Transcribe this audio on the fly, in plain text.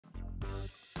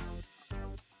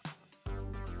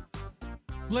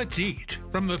Let's eat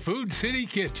from the Food City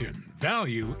Kitchen.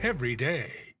 Value every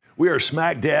day. We are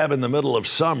smack dab in the middle of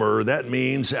summer. That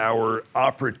means our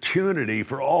opportunity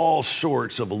for all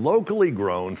sorts of locally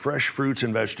grown fresh fruits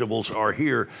and vegetables are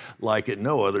here like at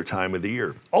no other time of the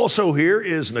year. Also here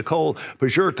is Nicole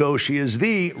Pazdziorko. She is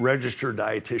the registered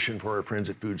dietitian for our friends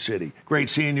at Food City. Great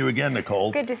seeing you again,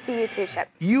 Nicole. Good to see you too, Chip.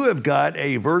 You have got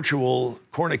a virtual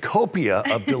cornucopia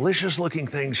of delicious looking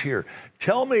things here.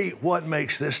 Tell me what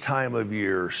makes this time of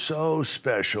year so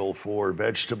special for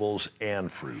vegetables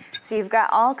and fruit. So you've got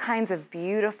all kinds of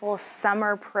beautiful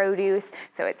summer produce.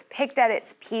 So it's picked at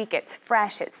its peak, it's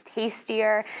fresh, it's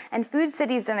tastier. And Food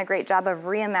City's done a great job of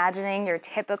reimagining your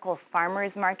typical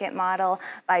farmer's market model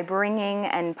by bringing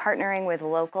and partnering with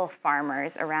local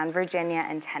farmers around Virginia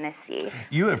and Tennessee.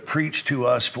 You have preached to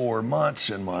us for months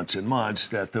and months and months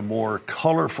that the more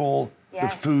colorful the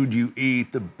food you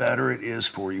eat, the better it is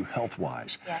for you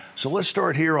health-wise. Yes. So let's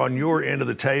start here on your end of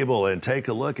the table and take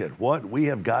a look at what we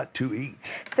have got to eat.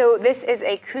 So this is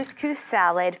a couscous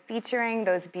salad featuring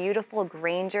those beautiful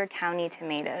Granger County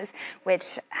tomatoes,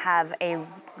 which have a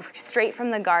straight from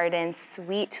the garden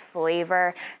sweet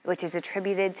flavor, which is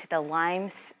attributed to the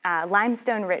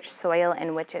limestone-rich soil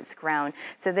in which it's grown.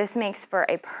 So this makes for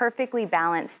a perfectly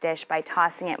balanced dish by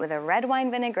tossing it with a red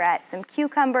wine vinaigrette, some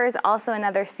cucumbers, also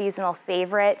another seasonal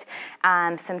favorite,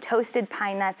 some toasted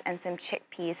pine nuts, and some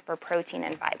chickpeas for protein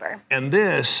and fiber. And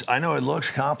this, I know it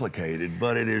looks complicated,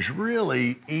 but it is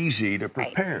really easy to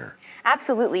prepare. Right.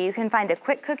 Absolutely. You can find a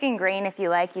quick cooking grain if you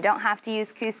like. You don't have to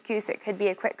use couscous. It could be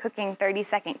a quick cooking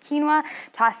 30-second quinoa.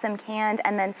 Toss some canned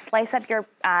and then slice up your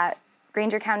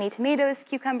Granger County tomatoes,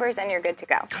 cucumbers, and you're good to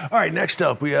go. All right, next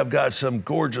up we have got some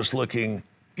gorgeous looking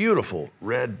beautiful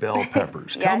red bell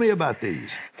peppers. Yes. Tell me about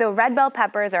these. So red bell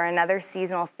peppers are another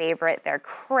seasonal favorite. They're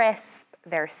crisp,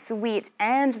 they're sweet,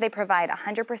 and they provide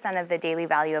 100% of the daily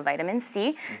value of vitamin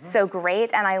C. So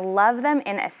great, and I love them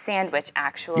in a sandwich,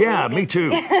 actually. Yeah, me too.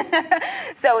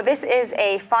 So this is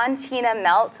a fontina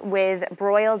melt with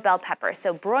broiled bell peppers.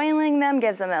 So broiling them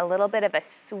gives them a little bit of a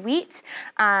sweet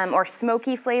or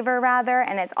smoky flavor, rather,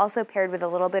 and it's also paired with a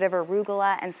little bit of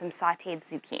arugula and some sauteed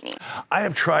zucchini. I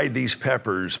have tried these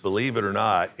peppers, believe it or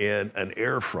not, in an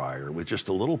air fryer with just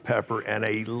a little pepper and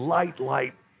a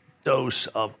light dose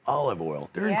of olive oil.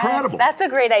 They're incredible. That's a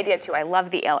great idea too. I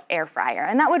love the air fryer,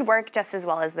 and that would work just as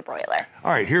well as the broiler. All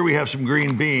right, here we have some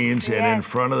green beans, and in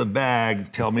front of the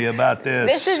bag, tell me about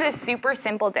this. This is a super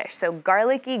simple dish. So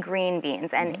garlicky green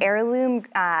beans and heirloom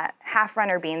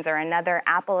half-runner beans are another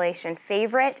Appalachian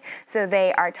favorite. So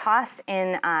they are tossed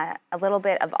in a little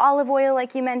bit of olive oil,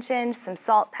 like you mentioned, some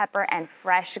salt, pepper, and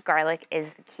fresh garlic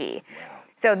is the key. Wow.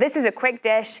 So this is a quick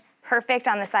dish. Perfect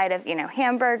on the side of,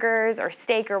 hamburgers or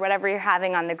steak or whatever you're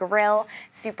having on the grill.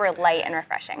 Super light and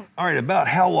refreshing. All right, about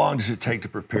how long does it take to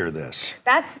prepare this?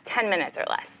 That's 10 minutes or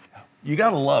less. You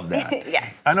gotta love that.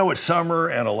 Yes. I know it's summer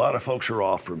and a lot of folks are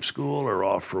off from school or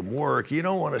off from work. You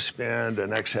don't want to spend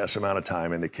an excess amount of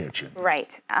time in the kitchen.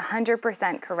 Right,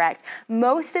 100% correct.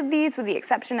 Most of these, with the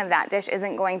exception of that dish,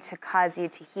 isn't going to cause you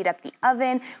to heat up the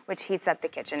oven, which heats up the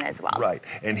kitchen as well. Right,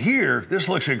 and here, this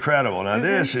looks incredible. Now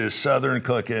this is Southern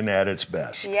cooking at its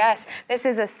best. Yes, this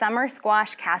is a summer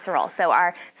squash casserole. So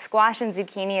our squash and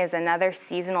zucchini is another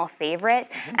seasonal favorite.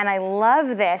 And I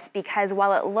love this because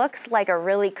while it looks like a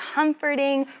really comforting,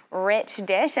 rich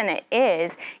dish, and it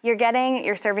is,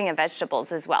 you're serving of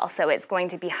vegetables as well. So it's going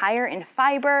to be higher in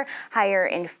fiber, higher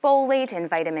in folate and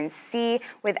vitamin C,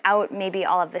 without maybe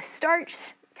all of the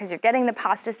starch, because you're getting the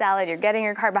pasta salad, you're getting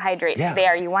your carbohydrates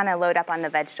there. You want to load up on the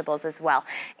vegetables as well.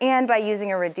 And by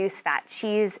using a reduced fat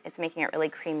cheese, it's making it really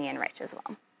creamy and rich as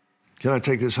well. Can I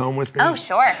take this home with me? Oh,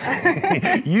 sure.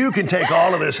 You can take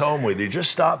all of this home with you.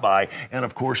 Just stop by. And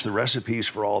of course, the recipes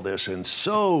for all this and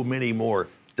so many more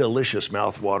delicious,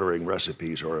 mouth-watering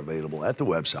recipes are available at the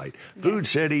website,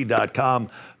 foodcity.com,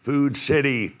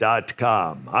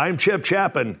 foodcity.com. I'm Chip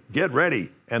Chapin. Get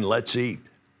ready and let's eat.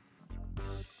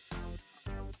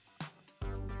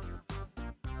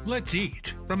 Let's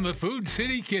eat from the Food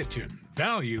City Kitchen.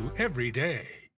 Value every day.